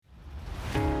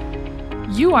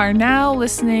You are now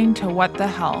listening to What the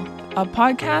Health, a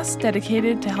podcast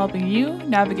dedicated to helping you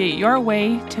navigate your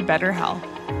way to better health.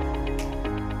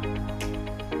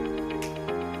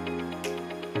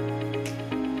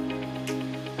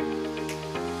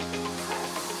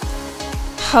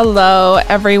 Hello,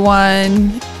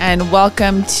 everyone, and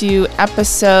welcome to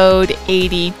episode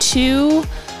 82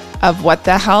 of What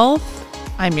the Health.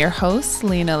 I'm your host,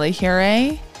 Lena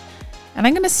Lahire, and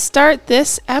I'm going to start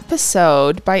this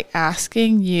episode by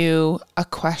asking you a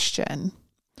question.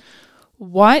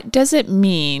 What does it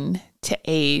mean to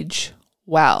age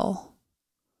well?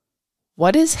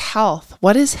 What is health?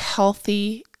 What is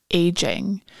healthy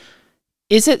aging?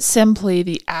 Is it simply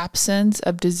the absence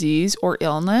of disease or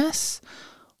illness?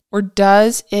 Or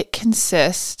does it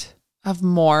consist of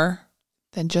more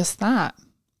than just that?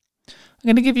 I'm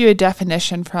going to give you a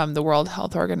definition from the World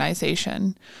Health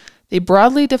Organization. They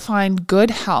broadly define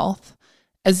good health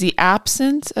as the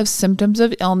absence of symptoms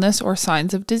of illness or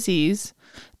signs of disease,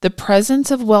 the presence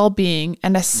of well-being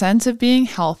and a sense of being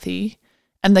healthy,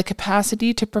 and the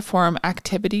capacity to perform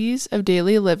activities of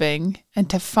daily living and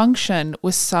to function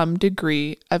with some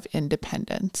degree of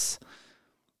independence.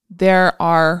 There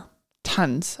are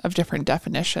tons of different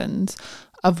definitions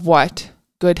of what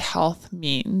good health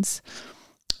means.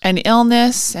 And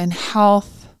illness and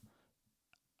health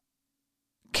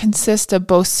consist of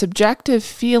both subjective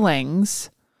feelings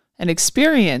and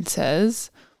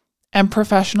experiences and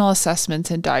professional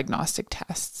assessments and diagnostic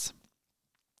tests.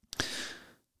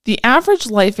 The average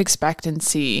life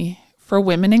expectancy for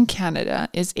women in Canada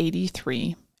is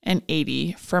 83 and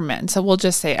 80 for men. So we'll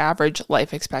just say average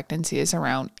life expectancy is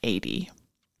around 80.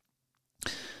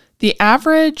 The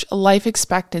average life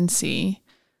expectancy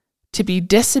to be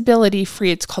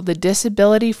disability-free, it's called the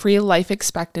disability-free life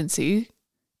expectancy,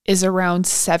 is around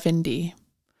 70.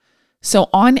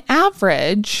 So on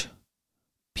average,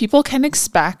 people can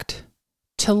expect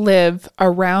to live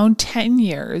around 10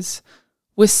 years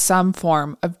with some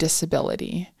form of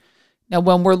disability. Now,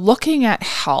 when we're looking at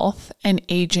health and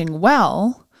aging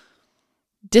well,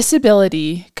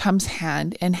 disability comes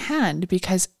hand in hand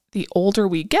because the older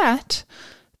we get,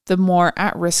 the more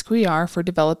at risk we are for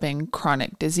developing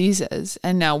chronic diseases.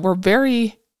 And now we're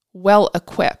very well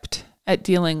equipped at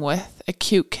dealing with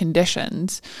acute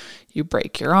conditions. You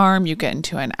break your arm, you get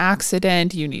into an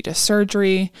accident, you need a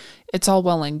surgery. It's all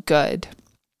well and good.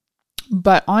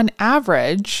 But on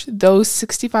average, those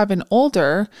 65 and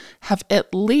older have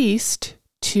at least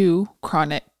 2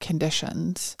 chronic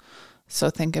conditions. So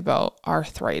think about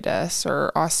arthritis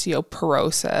or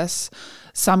osteoporosis,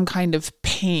 some kind of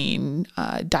pain,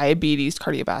 diabetes,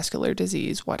 cardiovascular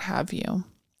disease, what have you.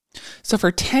 So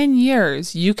for 10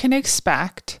 years, you can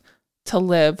expect to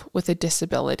live with a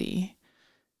disability.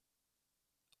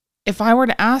 If I were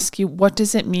to ask you, what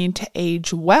does it mean to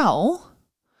age well?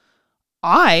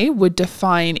 I would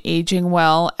define aging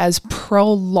well as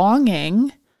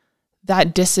prolonging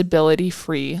that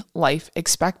disability-free life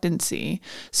expectancy.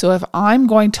 So if I'm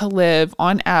going to live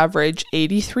on average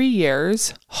 83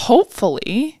 years,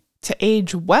 hopefully to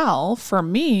age well for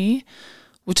me,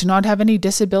 to not have any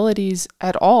disabilities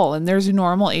at all. And there's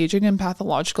normal aging and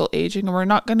pathological aging. And we're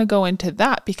not going to go into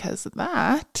that because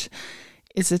that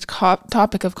is a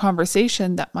topic of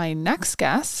conversation that my next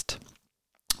guest,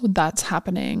 that's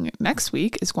happening next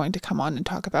week, is going to come on and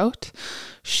talk about.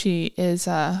 She is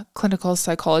a clinical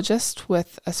psychologist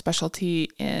with a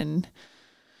specialty in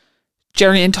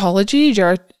gerontology.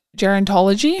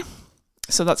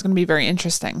 So that's going to be very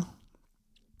interesting.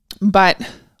 But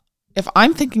if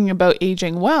I'm thinking about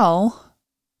aging well,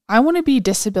 I want to be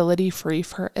disability free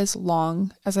for as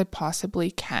long as I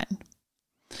possibly can.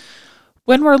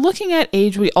 When we're looking at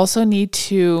age, we also need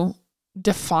to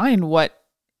define what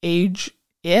age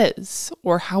is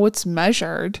or how it's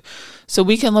measured. So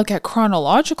we can look at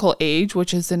chronological age,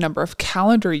 which is the number of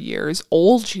calendar years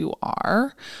old you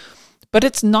are, but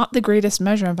it's not the greatest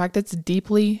measure. In fact, it's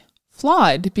deeply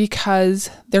flawed because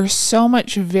there's so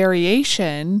much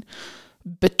variation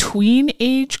between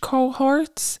age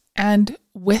cohorts and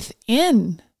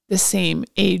within the same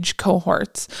age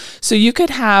cohorts. So you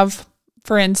could have,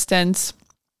 for instance,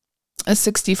 a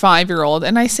 65-year-old,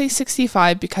 and I say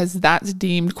 65 because that's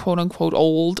deemed quote unquote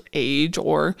old age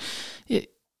or,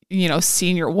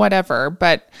 senior, whatever.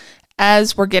 But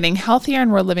as we're getting healthier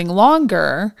and we're living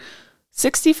longer,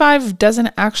 65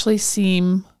 doesn't actually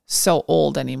seem so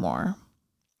old anymore.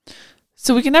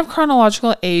 So we can have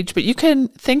chronological age, but you can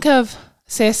think of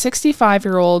say a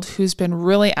 65-year-old who's been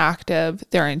really active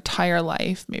their entire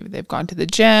life. Maybe they've gone to the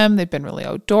gym, they've been really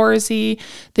outdoorsy,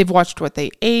 they've watched what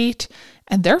they ate,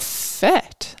 and they're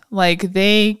fit. Like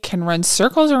they can run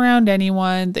circles around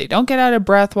anyone. They don't get out of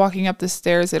breath walking up the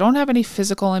stairs. They don't have any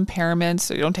physical impairments.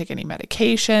 They don't take any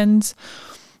medications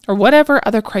or whatever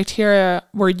other criteria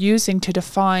we're using to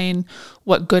define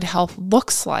what good health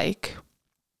looks like.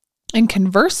 And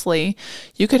conversely,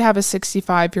 you could have a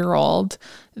 65-year-old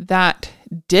that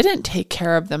didn't take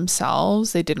care of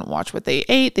themselves. They didn't watch what they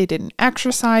ate. They didn't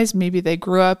exercise. Maybe they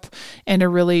grew up in a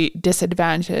really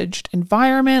disadvantaged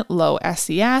environment, low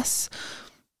SES.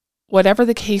 Whatever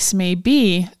the case may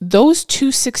be, those two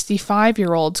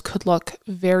 65-year-olds could look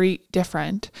very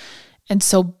different. And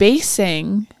so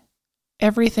basing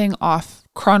everything off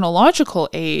chronological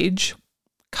age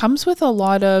comes with a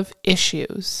lot of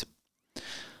issues.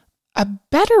 A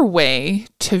better way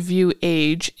to view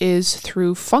age is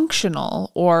through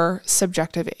functional or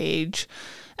subjective age.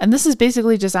 And this is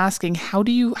basically just asking, how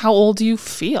old do you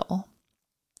feel?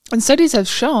 And studies have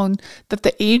shown that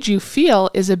the age you feel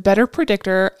is a better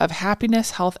predictor of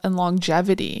happiness, health, and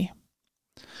longevity.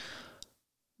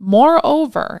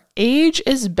 Moreover, age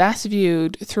is best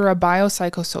viewed through a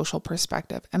biopsychosocial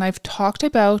perspective. And I've talked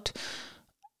about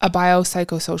a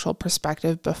biopsychosocial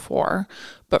perspective before,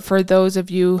 but for those of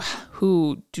you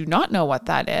who do not know what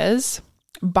that is,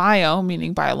 bio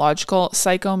meaning biological,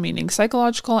 psycho meaning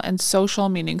psychological, and social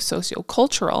meaning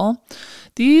sociocultural,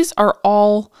 these are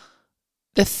all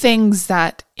the things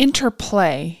that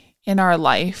interplay in our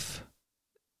life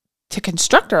to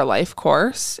construct our life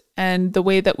course and the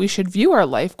way that we should view our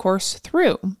life course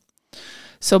through.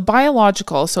 So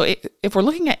biological, if we're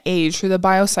looking at age through the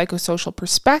biopsychosocial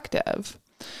perspective,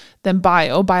 then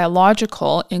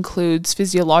biological includes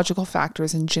physiological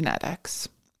factors and genetics.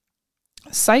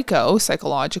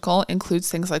 Psychological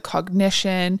includes things like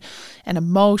cognition and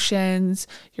emotions,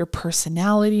 your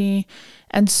personality,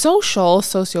 and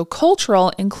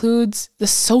sociocultural includes the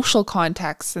social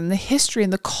context and the history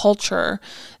and the culture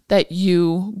that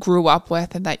you grew up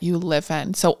with and that you live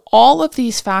in. So all of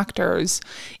these factors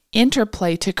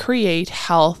interplay to create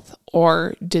health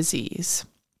or disease.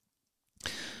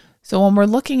 So when we're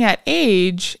looking at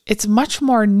age, it's much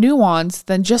more nuanced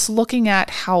than just looking at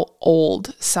how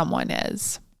old someone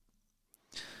is.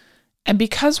 And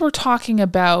because we're talking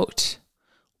about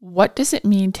what does it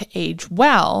mean to age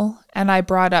well, and I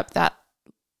brought up that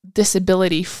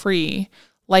disability-free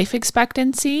life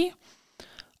expectancy,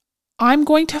 I'm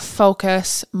going to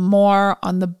focus more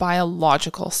on the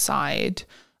biological side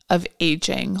of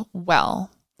aging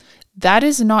well. That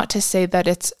is not to say that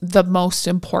it's the most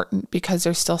important, because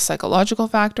there's still psychological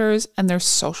factors and there's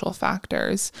social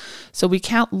factors. So we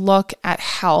can't look at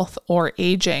health or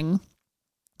aging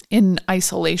in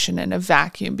isolation in a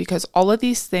vacuum, because all of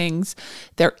these things,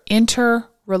 they're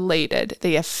interrelated.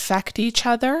 They affect each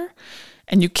other,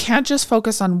 and you can't just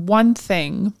focus on one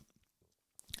thing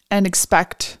and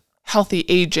expect healthy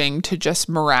aging to just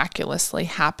miraculously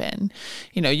happen.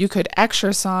 You could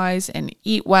exercise and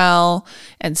eat well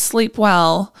and sleep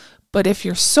well, but if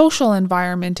your social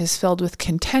environment is filled with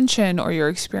contention, or you're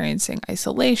experiencing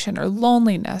isolation or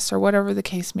loneliness or whatever the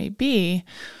case may be,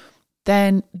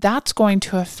 then that's going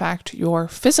to affect your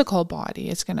physical body.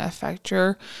 It's going to affect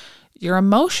your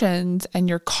emotions and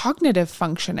your cognitive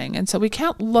functioning. And so we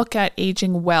can't look at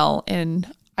aging well in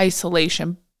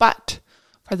isolation, but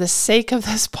for the sake of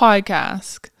this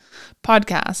podcast,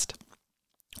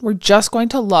 we're just going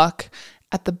to look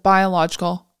at the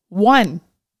biological, one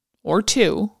or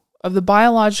two of the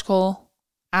biological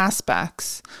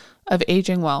aspects of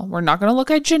aging well. We're not going to look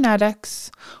at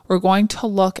genetics. We're going to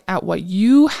look at what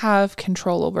you have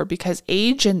control over, because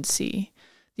agency,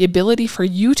 the ability for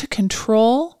you to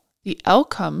control the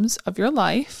outcomes of your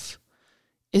life,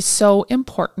 is so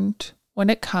important when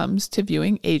it comes to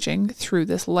viewing aging through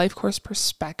this life course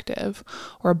perspective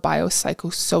or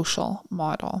biopsychosocial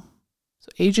model. So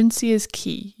agency is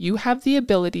key. You have the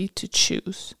ability to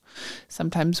choose.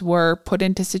 Sometimes we're put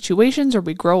into situations or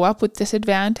we grow up with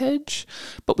disadvantage,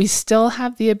 but we still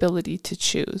have the ability to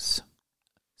choose.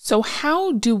 So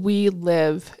how do we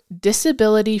live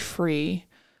disability-free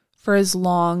for as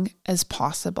long as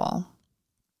possible?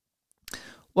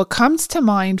 What comes to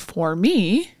mind for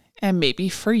me, and maybe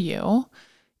for you,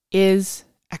 is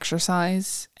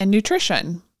exercise and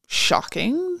nutrition.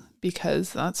 Shocking,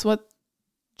 because that's what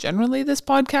generally this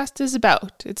podcast is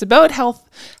about. It's about health,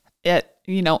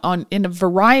 in a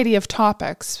variety of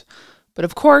topics. But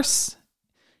of course,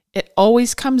 it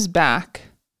always comes back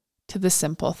to the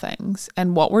simple things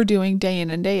and what we're doing day in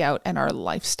and day out and our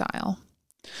lifestyle.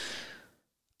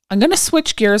 I'm going to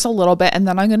switch gears a little bit and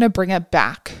then I'm going to bring it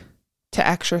back to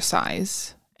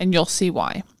exercise and you'll see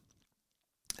why.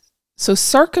 So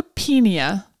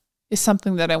sarcopenia is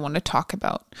something that I want to talk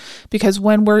about because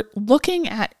when we're looking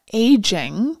at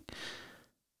aging,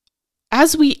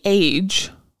 as we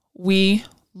age, we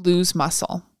lose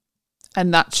muscle.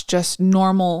 And that's just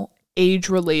normal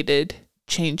age-related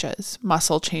changes,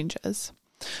 muscle changes.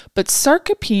 But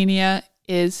sarcopenia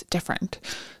is different.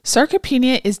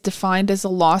 Sarcopenia is defined as a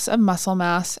loss of muscle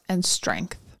mass and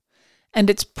strength, and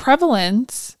its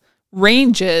prevalence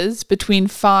ranges between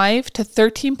 5 to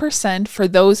 13% for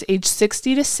those aged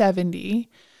 60 to 70,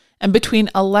 and between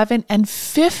 11 and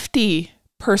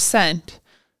 50%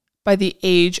 by the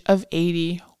age of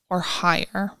 80 or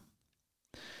higher.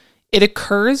 It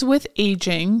occurs with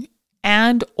aging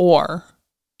and or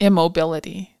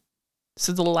immobility,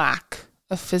 so the lack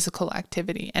of physical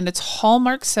activity. And its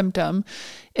hallmark symptom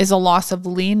is a loss of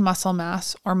lean muscle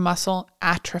mass or muscle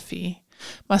atrophy.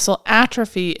 Muscle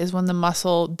atrophy is when the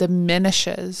muscle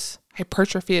diminishes.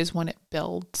 Hypertrophy is when it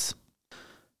builds.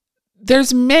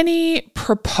 There's many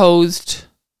proposed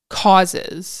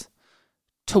causes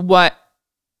to what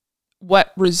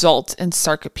results in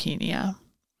sarcopenia,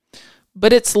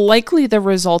 but it's likely the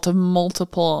result of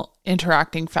multiple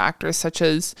interacting factors such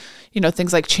as,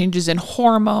 things like changes in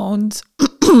hormones,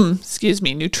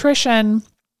 nutrition,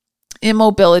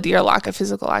 immobility or lack of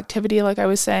physical activity, like I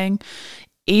was saying,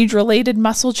 age-related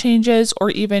muscle changes,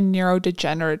 or even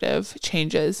neurodegenerative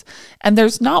changes. And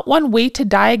there's not one way to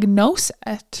diagnose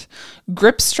it.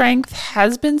 Grip strength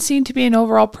has been seen to be an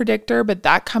overall predictor, but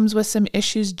that comes with some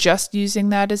issues just using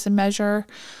that as a measure.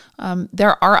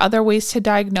 There are other ways to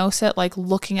diagnose it, like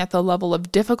looking at the level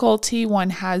of difficulty one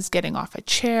has getting off a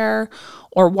chair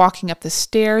or walking up the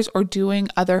stairs or doing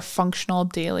other functional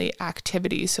daily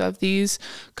activities. So if these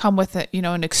come with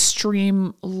an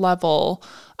extreme level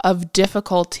of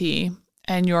difficulty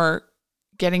and you're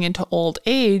getting into old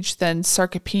age, then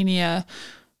sarcopenia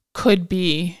could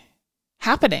be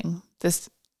happening,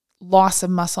 this loss of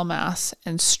muscle mass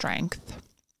and strength.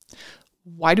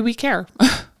 Why do we care?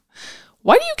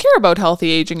 Why do you care about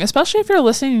healthy aging, especially if you're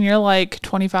listening and you're like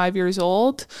 25 years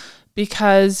old?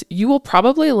 Because you will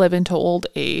probably live into old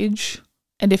age.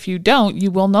 And if you don't,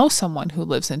 you will know someone who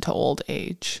lives into old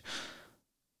age.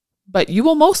 But you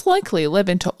will most likely live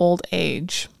into old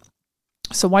age.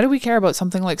 So why do we care about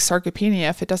something like sarcopenia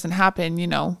if it doesn't happen,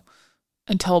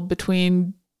 until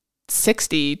between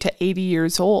 60 to 80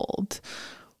 years old?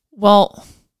 Well,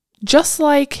 just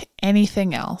like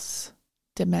anything else,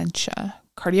 dementia,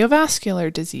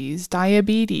 cardiovascular disease,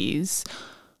 diabetes,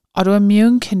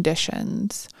 autoimmune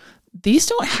conditions, these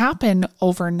don't happen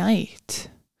overnight.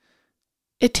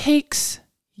 It takes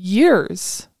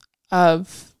years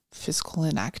of physical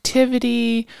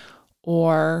inactivity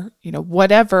or,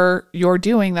 whatever you're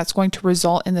doing that's going to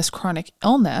result in this chronic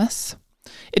illness.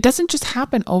 It doesn't just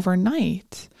happen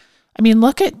overnight. I mean,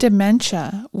 look at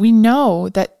dementia. We know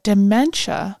that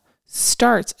dementia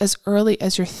starts as early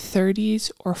as your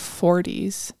 30s or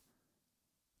 40s.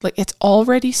 Like, it's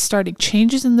already starting.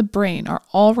 Changes in the brain are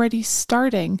already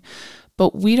starting,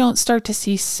 but we don't start to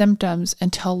see symptoms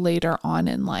until later on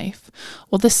in life.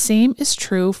 Well, the same is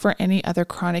true for any other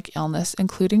chronic illness,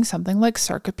 including something like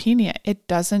sarcopenia. It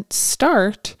doesn't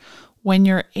start when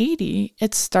you're 80.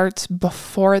 It starts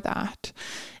before that.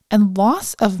 And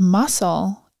loss of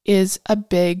muscle is a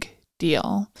big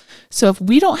deal. So if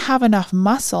we don't have enough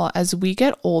muscle as we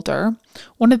get older,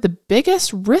 one of the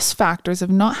biggest risk factors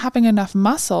of not having enough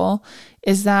muscle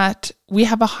is that we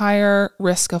have a higher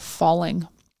risk of falling.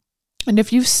 And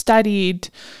if you've studied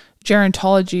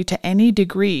gerontology to any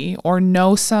degree or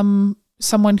know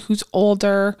someone who's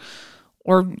older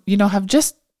or, have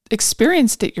just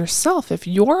experienced it yourself, if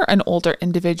you're an older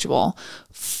individual,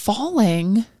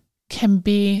 falling can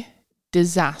be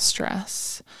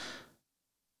disastrous.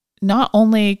 Not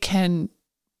only can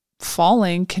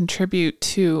falling contribute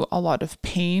to a lot of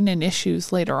pain and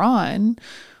issues later on,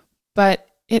 but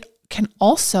it can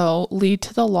also lead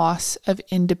to the loss of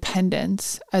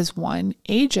independence as one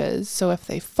ages. So if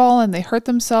they fall and they hurt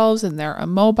themselves and they're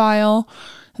immobile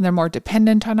and they're more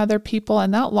dependent on other people,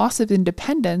 and that loss of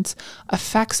independence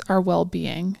affects our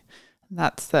well-being. And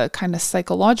that's the kind of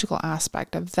psychological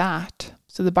aspect of that.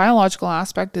 So the biological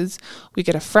aspect is we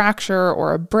get a fracture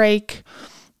or a break,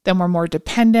 then we're more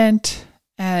dependent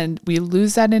and we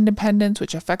lose that independence,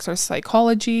 which affects our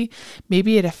psychology.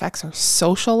 Maybe it affects our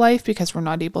social life because we're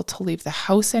not able to leave the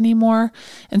house anymore.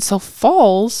 And so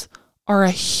falls are a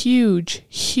huge,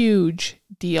 huge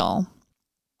deal.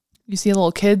 You see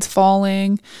little kids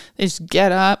falling, they just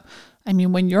get up. I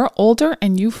mean, when you're older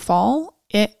and you fall,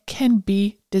 it can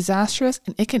be disastrous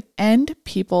and it can end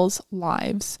people's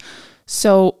lives.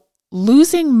 So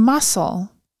losing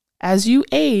muscle as you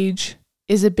age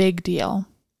is a big deal.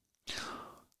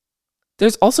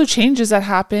 There's also changes that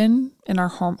happen in our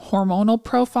hormonal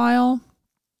profile.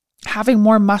 Having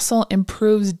more muscle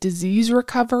improves disease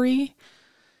recovery.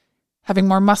 Having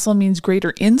more muscle means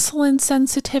greater insulin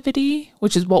sensitivity,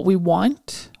 which is what we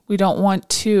want. We don't want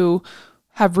to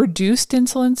have reduced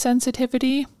insulin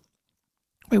sensitivity.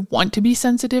 We want to be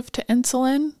sensitive to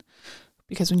insulin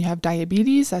because when you have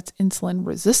diabetes, that's insulin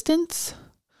resistance.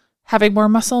 Having more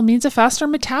muscle means a faster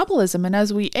metabolism. And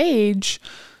as we age,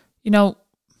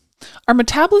 our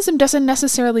metabolism doesn't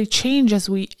necessarily change as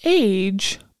we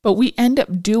age, but we end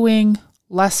up doing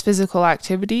less physical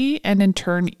activity and in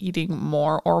turn eating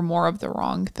more of the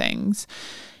wrong things.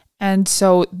 And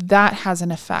so that has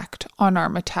an effect on our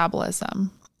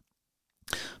metabolism.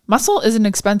 Muscle is an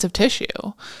expensive tissue.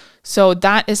 So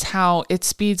that is how it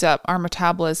speeds up our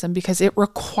metabolism because it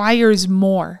requires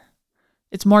more.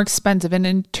 It's more expensive and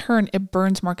in turn it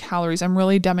burns more calories. I'm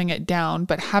really dumbing it down,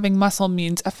 but having muscle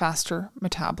means a faster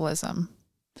metabolism.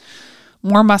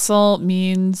 More muscle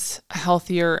means a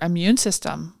healthier immune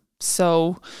system.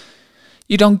 So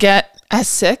you don't get as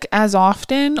sick as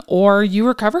often or you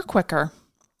recover quicker.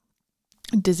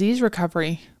 Disease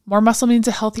recovery. More muscle means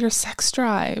a healthier sex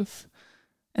drive.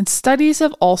 And studies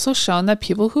have also shown that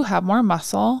people who have more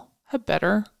muscle have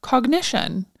better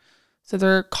cognition. So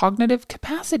their cognitive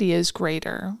capacity is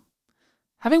greater.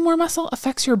 Having more muscle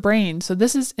affects your brain. So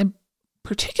this is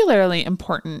particularly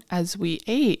important as we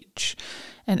age.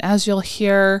 And as you'll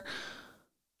hear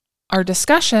our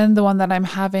discussion, the one that I'm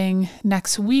having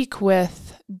next week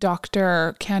with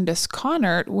Dr. Candace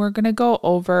Connert, we're going to go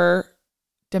over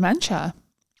dementia.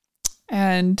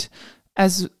 And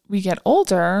as we get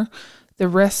older, the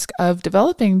risk of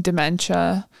developing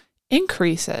dementia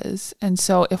increases. And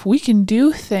so if we can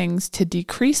do things to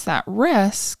decrease that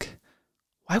risk,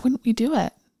 why wouldn't we do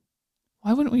it?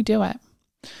 Why wouldn't we do it?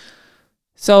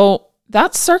 So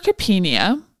that's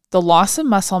sarcopenia, the loss of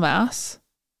muscle mass.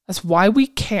 That's why we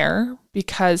care,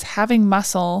 because having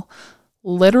muscle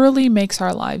literally makes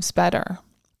our lives better.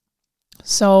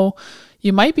 So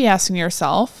you might be asking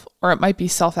yourself, or it might be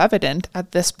self-evident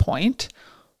at this point,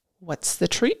 what's the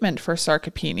treatment for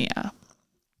sarcopenia?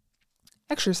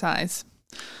 Exercise.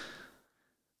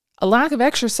 A lack of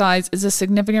exercise is a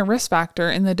significant risk factor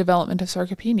in the development of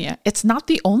sarcopenia. It's not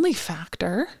the only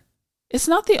factor. And it's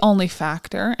not the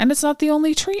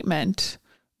only treatment,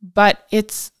 but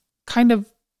it's kind of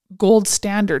gold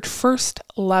standard. First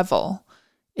level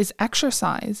is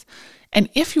exercise. And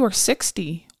if you're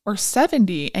 60 or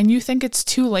 70 and you think it's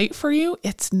too late for you,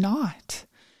 it's not.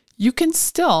 You can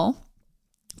still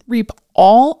reap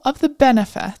all of the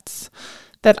benefits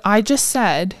that I just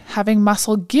said having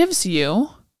muscle gives you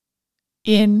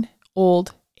in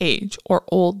old age or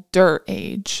older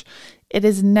age. It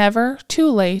is never too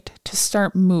late to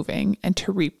start moving and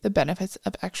to reap the benefits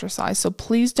of exercise. So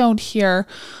please don't hear,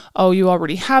 oh, you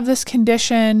already have this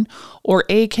condition or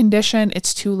a condition,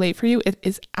 it's too late for you. It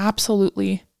is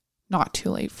absolutely not too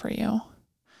late for you.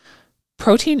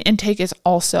 Protein intake is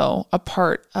also a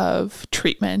part of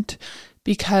treatment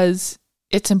because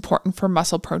it's important for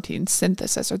muscle protein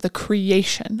synthesis or the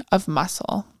creation of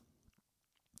muscle.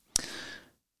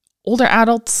 Older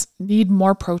adults need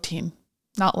more protein,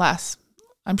 not less.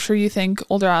 I'm sure you think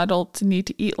older adults need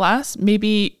to eat less.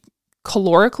 Maybe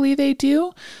calorically they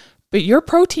do, but your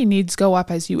protein needs go up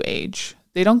as you age.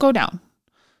 They don't go down.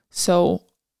 So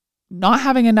not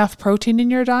having enough protein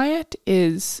in your diet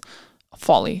is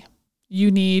folly. You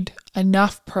need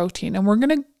enough protein, and we're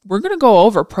going to go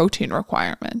over protein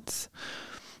requirements.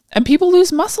 And people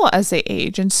lose muscle as they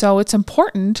age, and so it's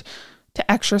important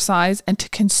to exercise and to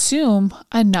consume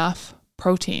enough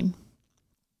protein.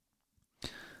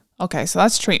 Okay, so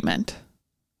that's treatment.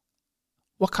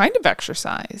 What kind of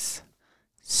exercise?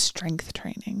 Strength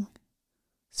training.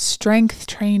 Strength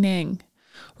training.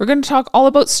 We're going to talk all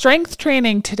about strength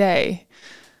training today.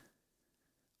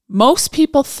 Most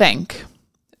people think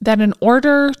that in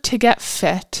order to get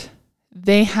fit,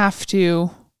 they have to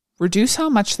reduce how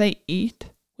much they eat,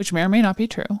 which may or may not be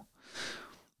true,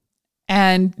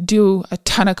 and do a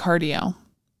ton of cardio.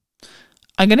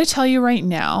 I'm going to tell you right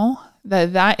now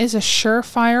that that is a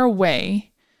surefire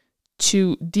way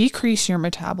to decrease your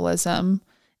metabolism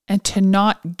and to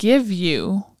not give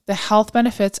you the health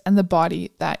benefits and the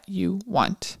body that you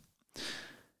want.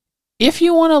 If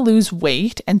you want to lose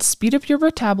weight and speed up your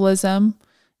metabolism,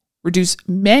 reduce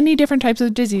many different types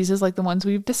of diseases like the ones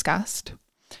we've discussed,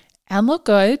 and look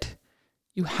good,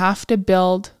 you have to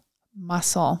build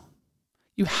muscle.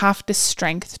 You have to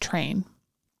strength train.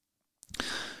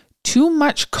 Too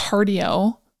much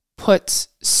cardio puts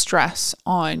stress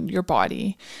on your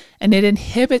body and it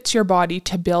inhibits your body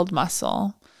to build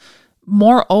muscle.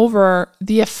 Moreover,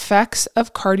 the effects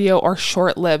of cardio are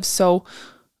short-lived. So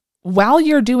while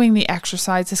you're doing the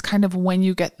exercise is kind of when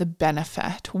you get the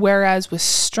benefit. Whereas with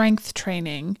strength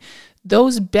training,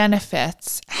 those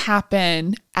benefits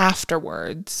happen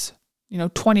afterwards,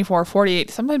 24, 48,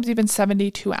 sometimes even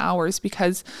 72 hours,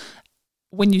 because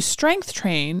when you strength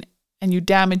train and you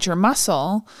damage your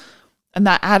muscle and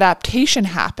that adaptation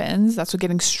happens, that's what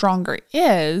getting stronger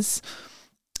is,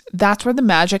 that's where the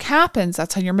magic happens.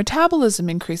 That's how your metabolism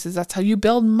increases. That's how you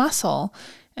build muscle.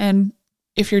 And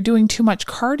if you're doing too much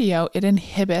cardio, it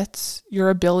inhibits your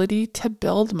ability to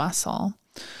build muscle.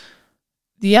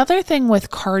 The other thing with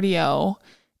cardio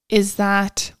is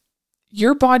that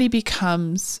your body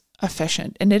becomes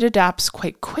efficient and it adapts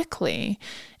quite quickly.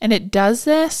 And it does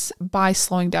this by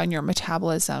slowing down your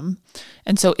metabolism.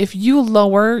 And so if you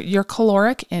lower your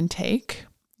caloric intake,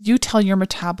 you tell your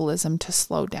metabolism to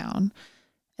slow down.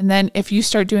 And then if you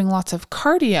start doing lots of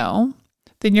cardio,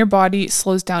 then your body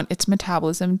slows down its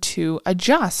metabolism to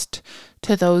adjust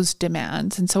to those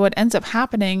demands. And so what ends up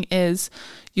happening is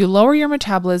you lower your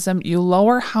metabolism, you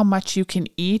lower how much you can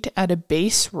eat at a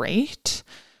base rate,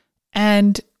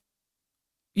 and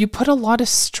you put a lot of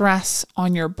stress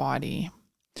on your body.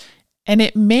 And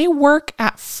it may work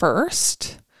at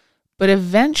first, but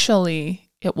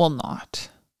eventually it will not.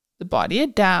 The body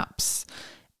adapts,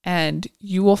 and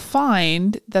you will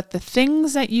find that the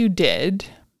things that you did,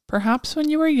 perhaps when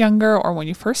you were younger or when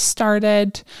you first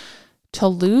started to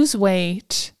lose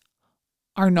weight,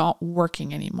 are not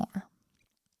working anymore.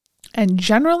 And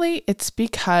generally it's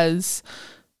because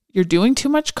you're doing too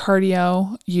much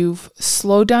cardio, you've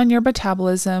slowed down your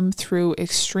metabolism through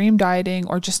extreme dieting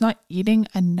or just not eating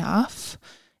enough,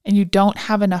 and you don't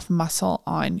have enough muscle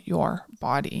on your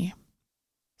body.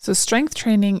 So strength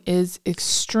training is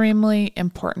extremely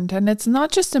important, and it's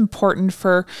not just important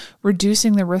for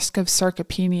reducing the risk of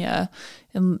sarcopenia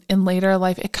in later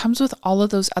life. It comes with all of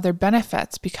those other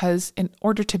benefits because in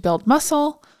order to build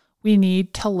muscle, we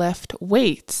need to lift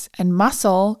weights, and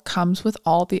muscle comes with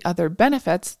all the other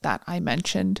benefits that I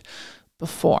mentioned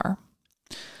before.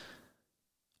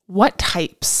 What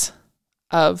types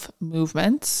of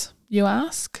movements, you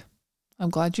ask?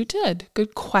 I'm glad you did.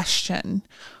 Good question.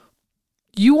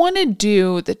 You want to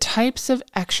do the types of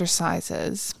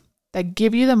exercises that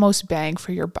give you the most bang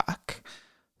for your buck.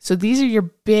 So these are your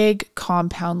big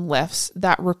compound lifts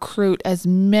that recruit as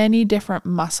many different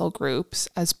muscle groups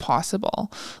as possible.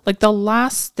 Like the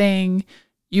last thing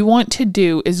you want to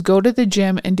do is go to the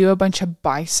gym and do a bunch of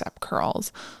bicep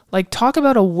curls. Like talk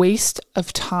about a waste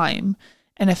of time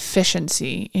and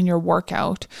efficiency in your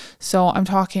workout. So I'm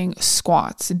talking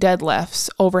squats, deadlifts,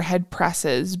 overhead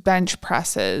presses, bench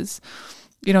presses,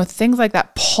 things like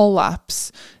that,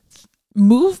 pull-ups,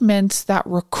 movements that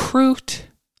recruit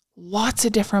lots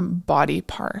of different body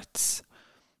parts.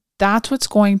 That's what's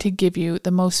going to give you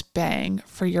the most bang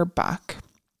for your buck.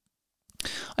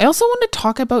 I also want to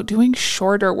talk about doing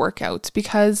shorter workouts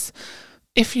because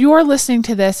if you're listening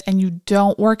to this and you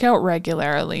don't work out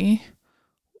regularly,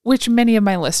 which many of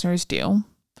my listeners do,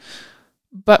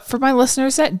 but for my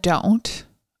listeners that don't,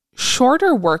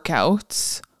 shorter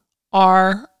workouts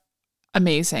are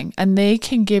amazing and they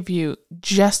can give you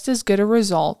just as good a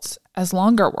results as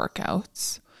longer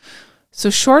workouts. So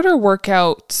shorter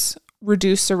workouts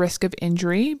reduce the risk of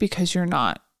injury because you're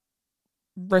not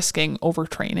risking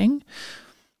overtraining.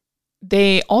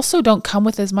 They also don't come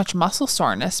with as much muscle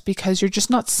soreness because you're just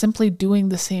not simply doing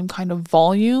the same kind of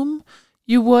volume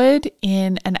you would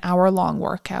in an hour-long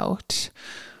workout.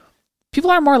 People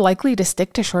are more likely to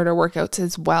stick to shorter workouts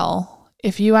as well.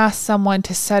 If you ask someone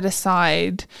to set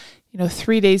aside,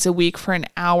 3 days a week for an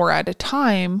hour at a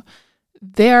time,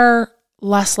 they're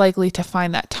less likely to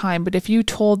find that time. But if you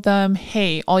told them,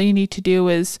 hey, all you need to do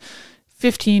is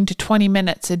 15 to 20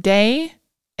 minutes a day,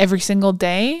 every single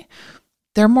day,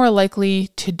 they're more likely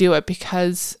to do it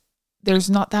because there's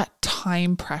not that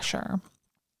time pressure.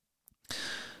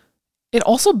 It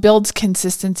also builds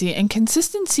consistency, and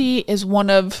consistency is one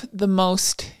of the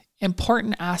most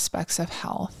important aspects of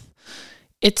health.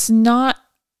 It's not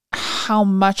how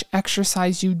much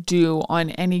exercise you do on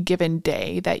any given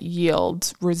day that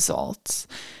yields results.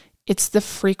 It's the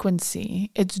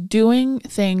frequency. It's doing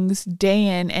things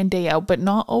day in and day out, but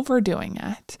not overdoing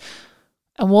it.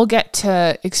 And we'll get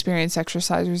to experienced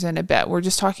exercisers in a bit. We're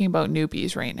just talking about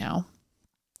newbies right now,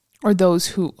 or those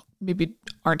who maybe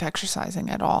aren't exercising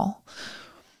at all.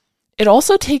 It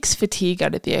also takes fatigue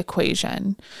out of the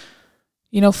equation.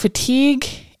 Fatigue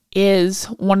is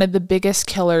one of the biggest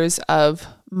killers of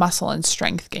muscle and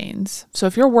strength gains. So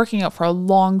if you're working out for a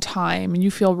long time and you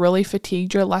feel really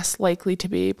fatigued, you're less likely to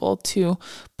be able to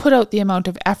put out the amount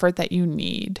of effort that you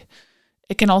need.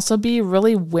 It can also be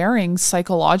really wearing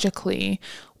psychologically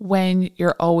when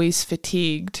you're always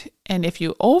fatigued. And if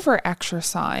you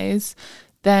over-exercise,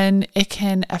 then it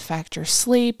can affect your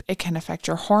sleep. It can affect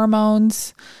your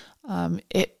hormones.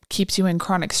 It keeps you in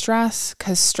chronic stress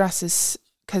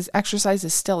because exercise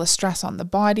is still a stress on the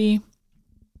body.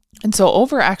 And so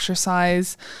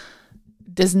over-exercise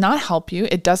does not help you.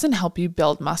 It doesn't help you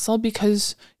build muscle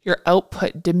because your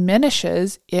output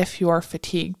diminishes if you are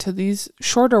fatigued. So these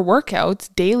shorter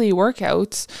workouts, daily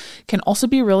workouts, can also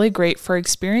be really great for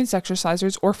experienced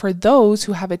exercisers or for those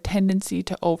who have a tendency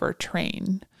to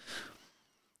overtrain.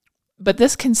 But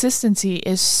this consistency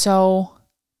is so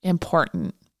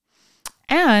important.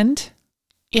 And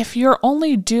if you're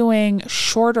only doing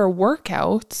shorter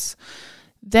workouts,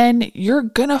 then you're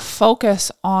going to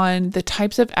focus on the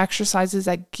types of exercises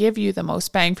that give you the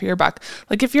most bang for your buck.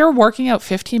 Like if you're working out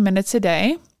 15 minutes a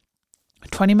day,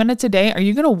 20 minutes a day, are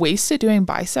you going to waste it doing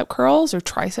bicep curls or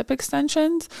tricep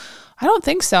extensions? I don't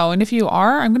think so. And if you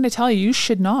are, I'm going to tell you, you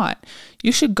should not.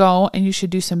 You should go and you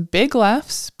should do some big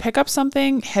lifts, pick up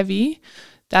something heavy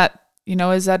that,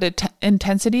 is at an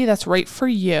intensity that's right for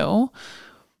you.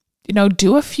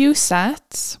 Do a few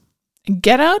sets.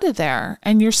 Get out of there,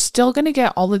 and you're still going to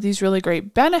get all of these really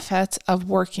great benefits of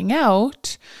working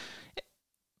out,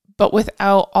 but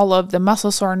without all of the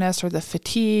muscle soreness or the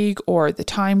fatigue or the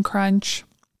time crunch.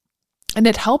 And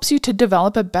it helps you to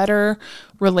develop a better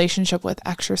relationship with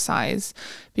exercise,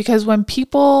 because when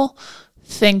people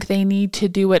think they need to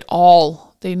do it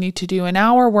all, they need to do an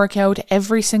hour workout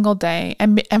every single day.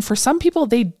 And for some people,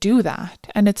 they do that,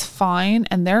 and it's fine,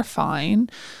 and they're fine.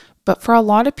 But for a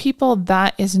lot of people,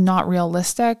 that is not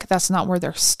realistic. That's not where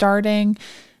they're starting.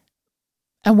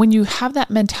 And when you have that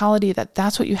mentality that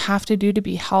that's what you have to do to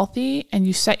be healthy, and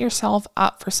you set yourself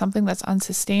up for something that's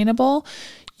unsustainable,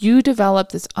 you develop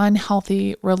this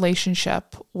unhealthy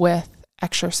relationship with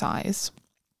exercise.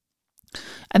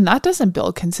 And that doesn't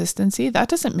build consistency. That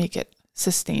doesn't make it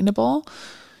sustainable.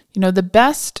 The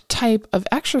best type of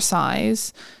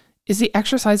exercise is the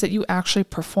exercise that you actually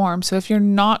perform. So if you're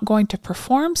not going to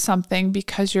perform something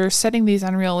because you're setting these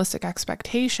unrealistic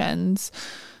expectations,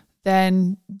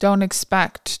 then don't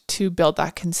expect to build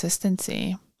that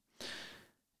consistency.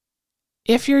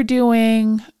 If you're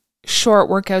doing short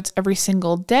workouts every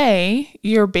single day,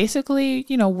 you're basically,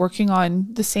 working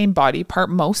on the same body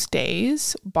parts most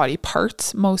days.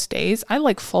 I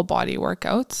like full body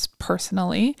workouts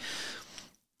personally.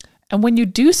 And when you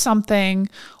do something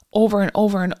over and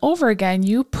over and over again,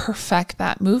 you perfect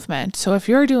that movement. So if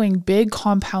you're doing big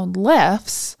compound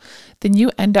lifts, then you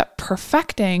end up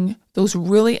perfecting those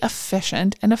really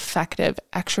efficient and effective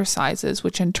exercises,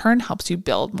 which in turn helps you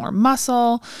build more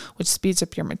muscle, which speeds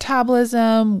up your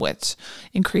metabolism, which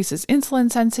increases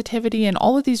insulin sensitivity, and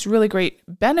all of these really great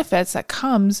benefits that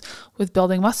comes with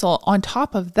building muscle. On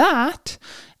top of that,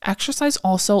 exercise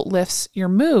also lifts your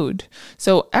mood.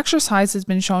 So exercise has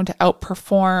been shown to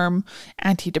outperform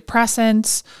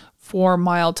antidepressants for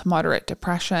mild to moderate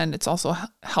depression. It also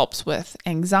helps with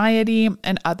anxiety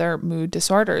and other mood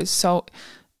disorders. So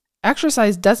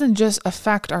exercise doesn't just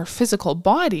affect our physical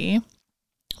body,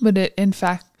 but it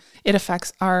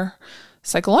affects our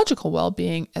psychological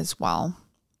well-being as well.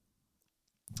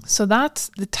 So that's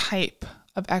the type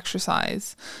of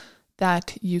exercise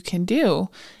that you can do,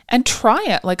 and try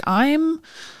it. Like I'm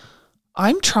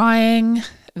trying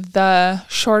the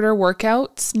shorter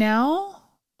workouts now.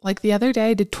 Like the other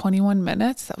day I did 21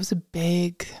 minutes. That was a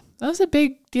big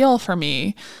deal for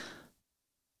me.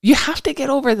 You have to get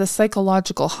over the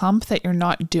psychological hump that you're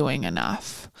not doing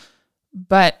enough.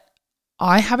 But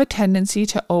I have a tendency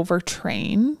to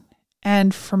overtrain,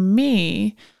 and for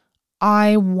me,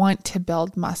 I want to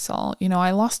build muscle.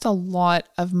 I lost a lot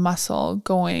of muscle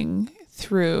going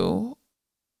through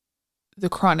the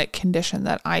chronic condition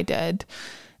that I did.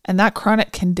 And that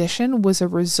chronic condition was a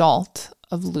result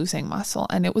of losing muscle.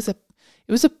 And it was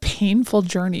a painful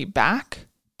journey back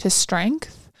to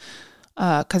strength,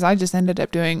 because I just ended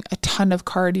up doing a ton of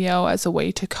cardio as a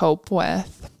way to cope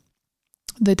with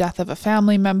the death of a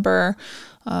family member.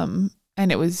 And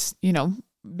it was,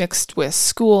 mixed with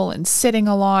school and sitting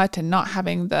a lot and not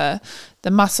having the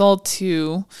muscle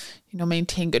to,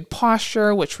 maintain good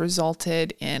posture, which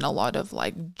resulted in a lot of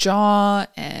like jaw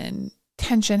and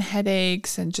tension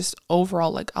headaches and just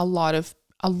overall like a lot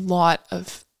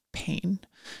of pain,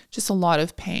 just a lot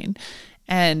of pain.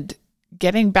 And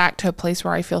getting back to a place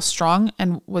where I feel strong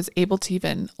and was able to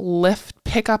even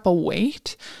pick up a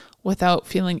weight without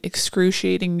feeling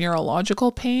excruciating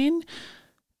neurological pain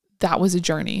that was a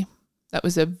journey. That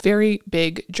was a very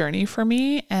big journey for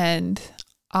me. And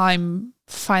I'm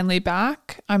finally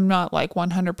back. I'm not like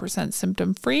 100%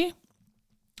 symptom free.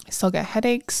 I still get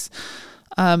headaches.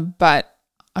 But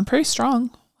I'm pretty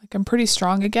strong. Like I'm pretty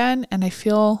strong again. And I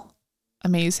feel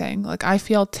amazing. Like I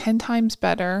feel 10 times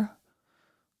better,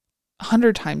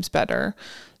 100 times better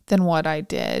than what I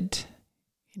did,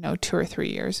 2 or 3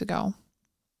 years ago.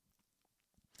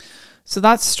 So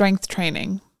that's strength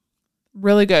training.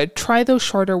 Really good. Try those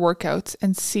shorter workouts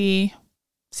and see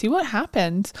what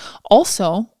happens.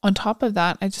 Also, on top of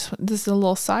that, this is a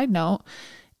little side note,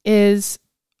 is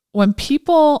when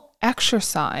people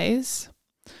exercise,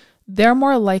 they're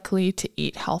more likely to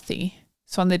eat healthy.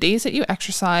 So on the days that you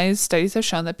exercise, studies have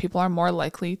shown that people are more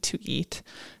likely to eat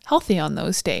healthy on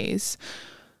those days.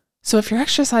 So if you're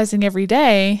exercising every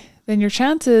day, then your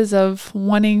chances of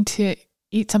wanting to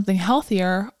eat something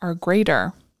healthier are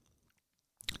greater.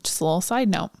 Just a little side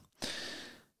note.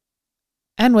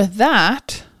 And with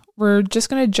that, we're just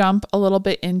going to jump a little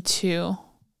bit into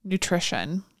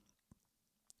nutrition.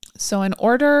 So in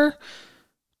order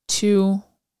to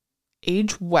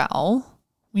age well,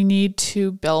 we need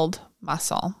to build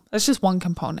muscle. That's just one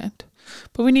component,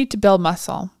 but we need to build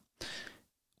muscle.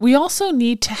 We also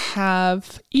need to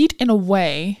eat in a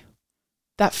way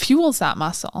that fuels that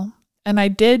muscle. And I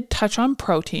did touch on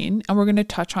protein, and we're going to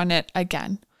touch on it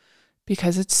again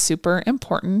because it's super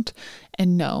important.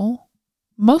 And no,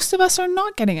 most of us are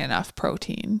not getting enough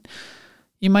protein.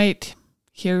 You might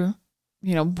hear,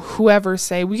 whoever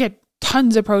say we get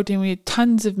tons of protein, we get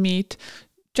tons of meat.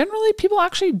 Generally, people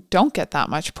actually don't get that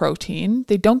much protein.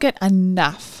 They don't get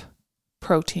enough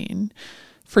protein.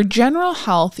 For general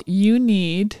health, you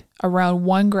need around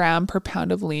 1 gram per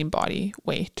pound of lean body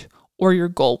weight or your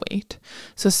goal weight.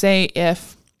 So say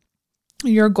if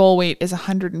your goal weight is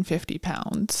 150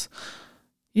 pounds,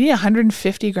 you need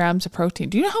 150 grams of protein.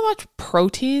 Do you know how much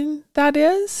protein that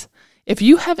is? If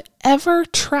you have ever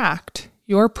tracked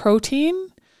your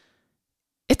protein,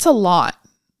 it's a lot.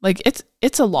 Like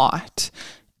it's a lot.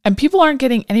 And people aren't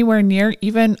getting anywhere near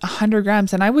even 100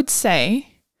 grams. And I would say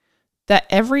that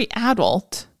every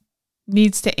adult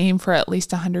needs to aim for at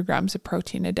least 100 grams of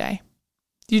protein a day.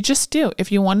 You just do.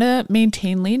 If you want to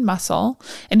maintain lean muscle,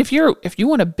 and if you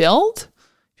want to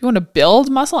build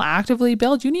muscle, actively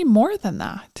build, you need more than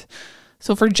that.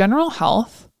 So for general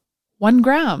health, 1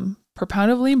 gram per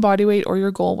pound of lean body weight or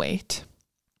your goal weight.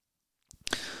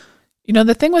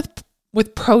 The thing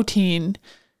with protein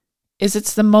is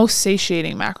it's the most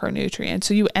satiating macronutrient.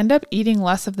 So you end up eating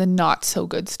less of the not so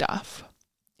good stuff.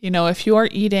 If you are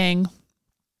eating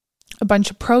a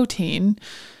bunch of protein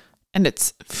and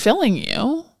it's filling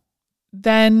you,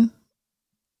 then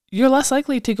you're less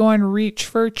likely to go and reach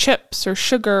for chips or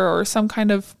sugar or some kind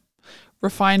of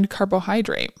refined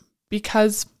carbohydrate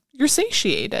because you're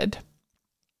satiated.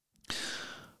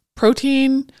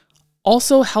 Protein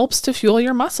also helps to fuel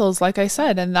your muscles, like I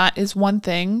said, and that is one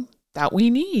thing that we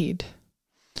need.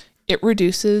 It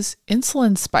reduces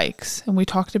insulin spikes. And we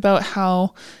talked about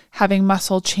how having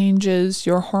muscle changes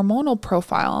your hormonal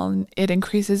profile and it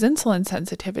increases insulin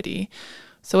sensitivity.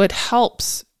 So it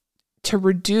helps to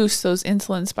reduce those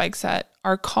insulin spikes that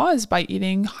are caused by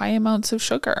eating high amounts of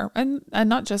sugar. And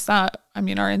not just that, our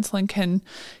insulin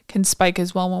can spike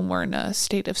as well when we're in a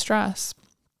state of stress.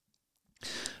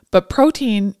 But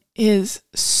protein is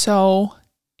so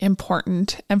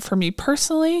important. And for me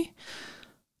personally,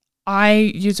 I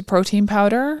use a protein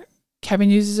powder. Kevin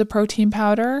uses a protein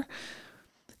powder.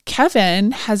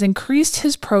 Kevin has increased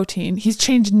his protein. He's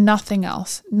changed nothing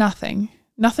else. Nothing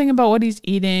about what he's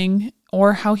eating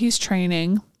or how he's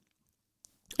training.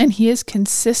 And he is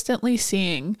consistently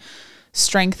seeing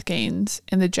strength gains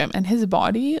in the gym, and his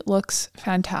body looks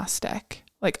fantastic.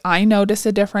 Like I notice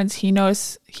a difference. He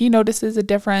notices a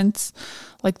difference.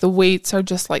 Like the weights are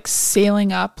just like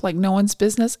sailing up like no one's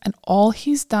business. And all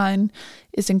he's done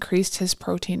is increased his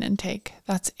protein intake.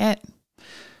 That's it.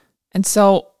 And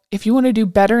so if you want to do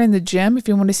better in the gym, if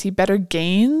you want to see better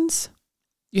gains,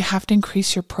 you have to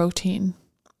increase your protein.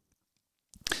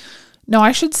 Now,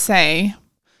 I should say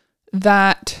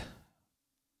that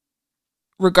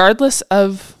regardless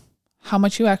of how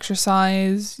much you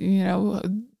exercise,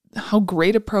 how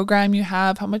great a program you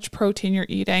have, how much protein you're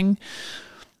eating,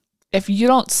 if you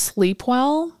don't sleep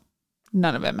well,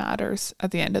 none of it matters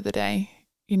at the end of the day.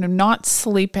 Not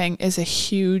sleeping is a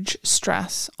huge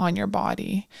stress on your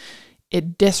body.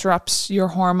 It disrupts your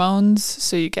hormones,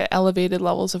 so you get elevated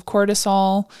levels of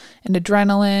cortisol and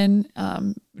adrenaline,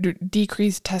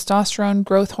 decreased testosterone,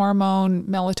 growth hormone,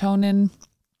 melatonin.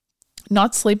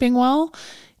 Not sleeping well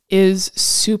is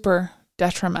super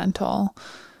detrimental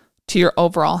to your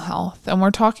overall health. And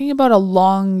we're talking about a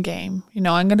long game.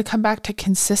 I'm going to come back to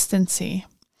consistency.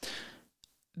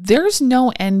 There's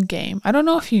no end game. I don't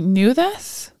know if you knew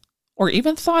this or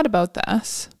even thought about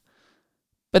this,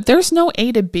 but there's no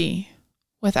A to B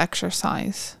with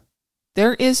exercise.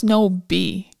 There is no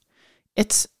B.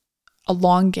 It's a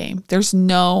long game. There's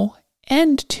no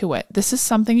end to it. This is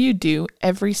something you do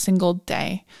every single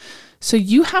day. So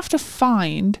you have to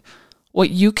find what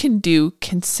you can do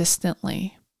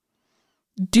consistently.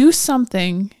 Do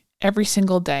something every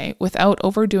single day without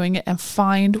overdoing it and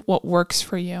find what works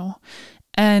for you.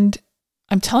 And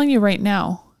I'm telling you right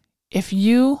now, if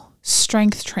you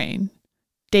strength train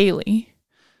daily,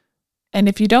 and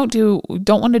if you don't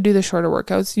want to do the shorter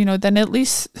workouts, then at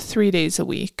least 3 days a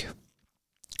week,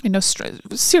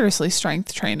 seriously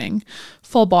strength training,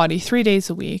 full body, 3 days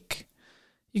a week,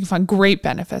 you can find great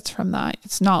benefits from that.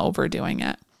 It's not overdoing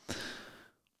it.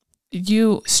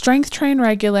 You strength train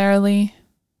regularly,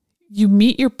 you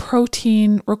meet your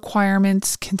protein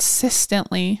requirements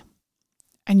consistently,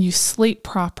 and you sleep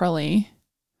properly,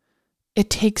 it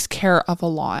takes care of a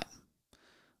lot.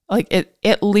 Like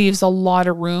it leaves a lot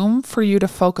of room for you to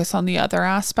focus on the other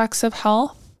aspects of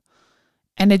health.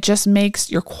 And it just makes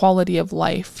your quality of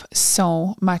life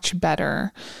so much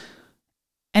better.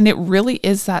 And it really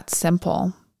is that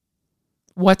simple.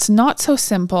 What's not so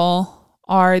simple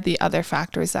are the other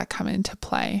factors that come into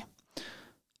play.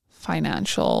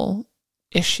 Financial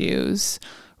issues,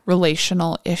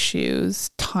 relational issues,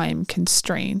 time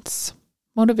constraints,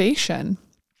 motivation.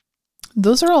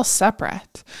 Those are all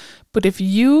separate. But if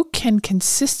you can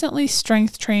consistently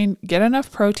strength train, get enough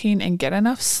protein, and get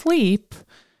enough sleep,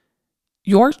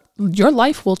 your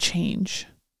life will change.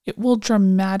 It will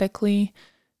dramatically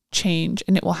change,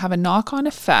 and it will have a knock-on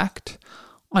effect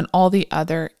on all the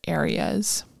other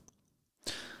areas.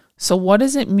 So what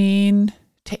does it mean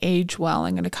to age well?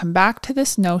 I'm going to come back to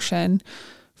this notion.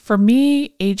 For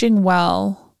me, aging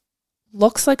well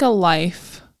looks like a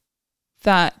life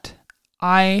that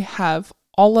I have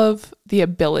all of the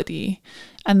ability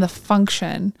and the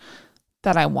function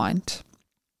that I want,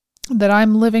 that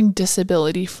I'm living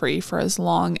disability free for as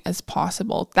long as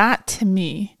possible. That to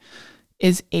me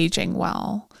is aging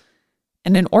well.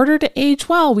 And in order to age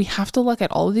well, we have to look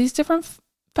at all of these different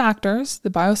factors, the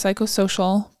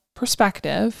biopsychosocial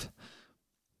perspective.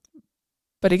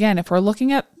 But again, if we're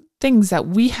looking at things that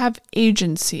we have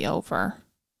agency over,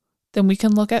 then we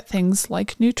can look at things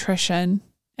like nutrition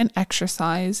and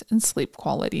exercise and sleep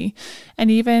quality,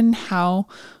 and even how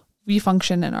we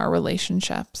function in our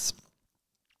relationships.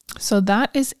 So that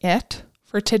is it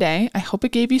for today. I hope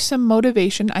it gave you some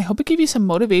motivation. I hope it gave you some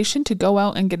motivation to go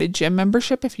out and get a gym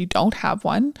membership if you don't have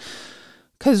one.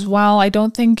 Because while I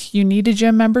don't think you need a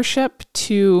gym membership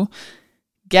to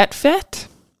get fit,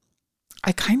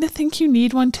 I kind of think you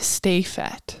need one to stay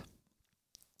fit.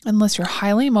 Unless you're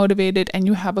highly motivated and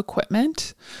you have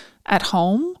equipment at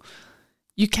home,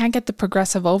 you can't get the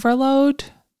progressive overload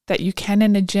that you can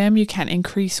in a gym. You can't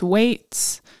increase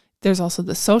weights. There's also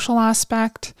the social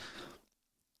aspect.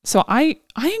 So I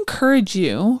encourage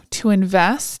you to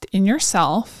invest in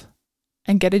yourself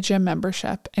and get a gym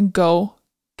membership and go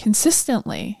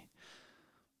consistently.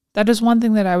 That is one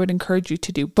thing that I would encourage you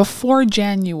to do before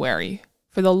January.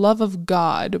 For the love of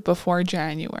God, before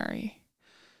January.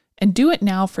 And do it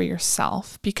now for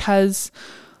yourself because,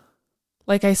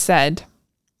 like I said,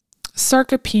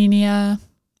 sarcopenia,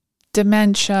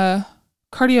 dementia,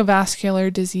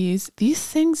 cardiovascular disease, these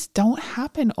things don't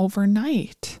happen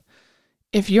overnight.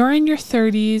 If you're in your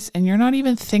 30s and you're not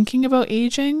even thinking about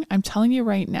aging, I'm telling you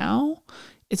right now,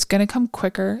 it's going to come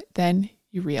quicker than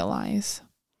you realize.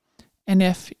 And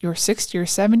if you're 60 or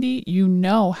 70, you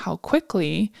know how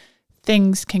quickly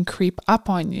things can creep up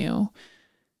on you.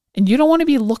 And you don't want to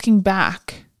be looking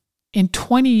back in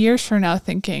 20 years from now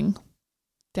thinking,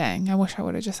 dang, I wish I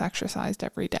would have just exercised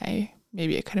every day.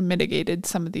 Maybe it could have mitigated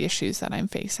some of the issues that I'm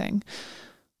facing.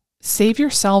 Save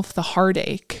yourself the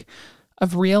heartache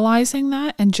of realizing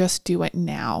that and just do it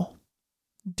now.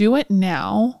 Do it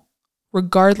now,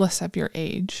 regardless of your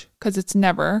age, because it's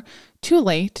never too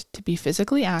late to be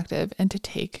physically active and to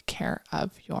take care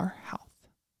of your health.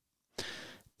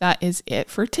 That is it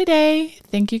for today.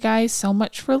 Thank you guys so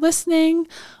much for listening.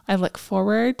 I look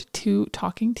forward to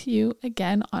talking to you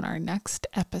again on our next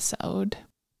episode.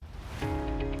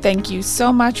 Thank you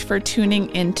so much for tuning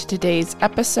into today's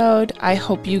episode. I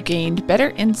hope you gained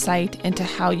better insight into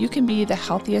how you can be the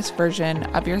healthiest version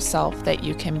of yourself that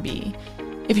you can be.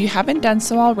 If you haven't done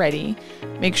so already,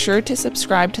 make sure to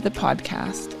subscribe to the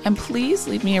podcast and please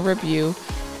leave me a review,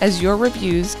 as your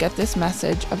reviews get this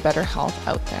message of better health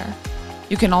out there.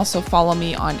 You can also follow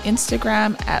me on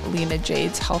Instagram at Lena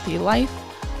Jade's Healthy Life,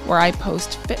 where I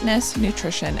post fitness,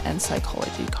 nutrition, and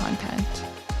psychology content.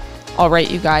 All right,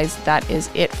 you guys, that is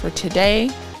it for today.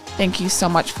 Thank you so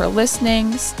much for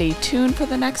listening. Stay tuned for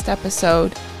the next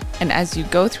episode. And as you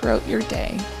go throughout your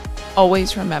day,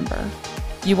 always remember,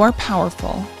 you are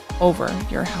powerful over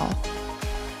your health.